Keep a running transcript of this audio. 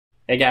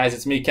Hey guys,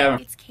 it's me, Kevin,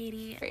 It's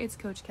Katie. It's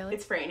Coach Kelly.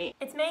 It's Franny.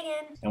 It's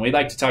Megan. and we'd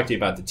like to talk to you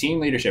about the Teen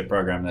Leadership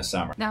Program this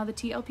summer. Now, the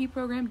TLP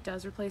program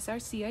does replace our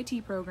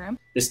CIT program.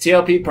 This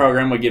TLP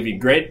program will give you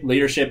great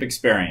leadership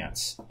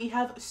experience. We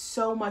have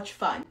so much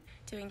fun.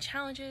 Doing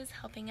challenges,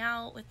 helping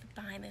out with the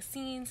behind the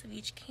scenes of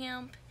each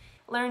camp.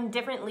 Learn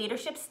different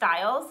leadership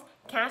styles,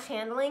 cash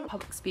handling.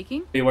 Public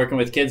speaking. Be working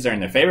with kids during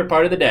their favorite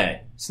part of the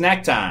day,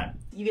 snack time.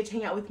 You get to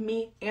hang out with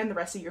me and the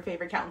rest of your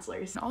favorite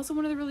counselors. And also,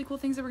 one of the really cool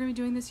things that we're going to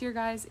be doing this year,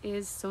 guys,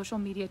 is social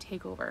media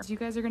takeover. So you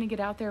guys are going to get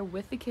out there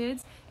with the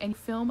kids and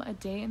film a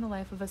day in the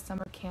life of a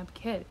summer camp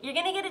kid. You're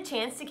going to get a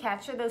chance to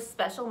capture those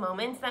special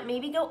moments that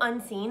maybe go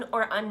unseen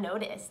or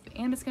unnoticed.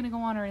 And it's going to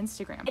go on our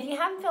Instagram. If you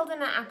haven't filled in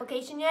that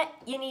application yet,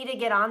 you need to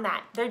get on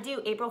that. They're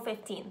due April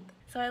 15th.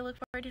 So I look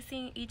forward to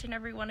seeing each and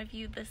every one of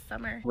you this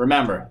summer.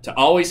 Remember to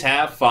always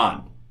have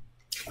fun.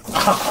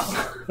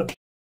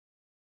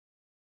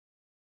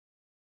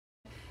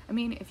 I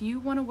mean, if you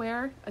want to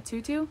wear a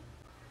tutu,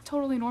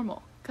 totally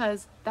normal,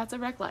 because that's a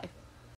rec life.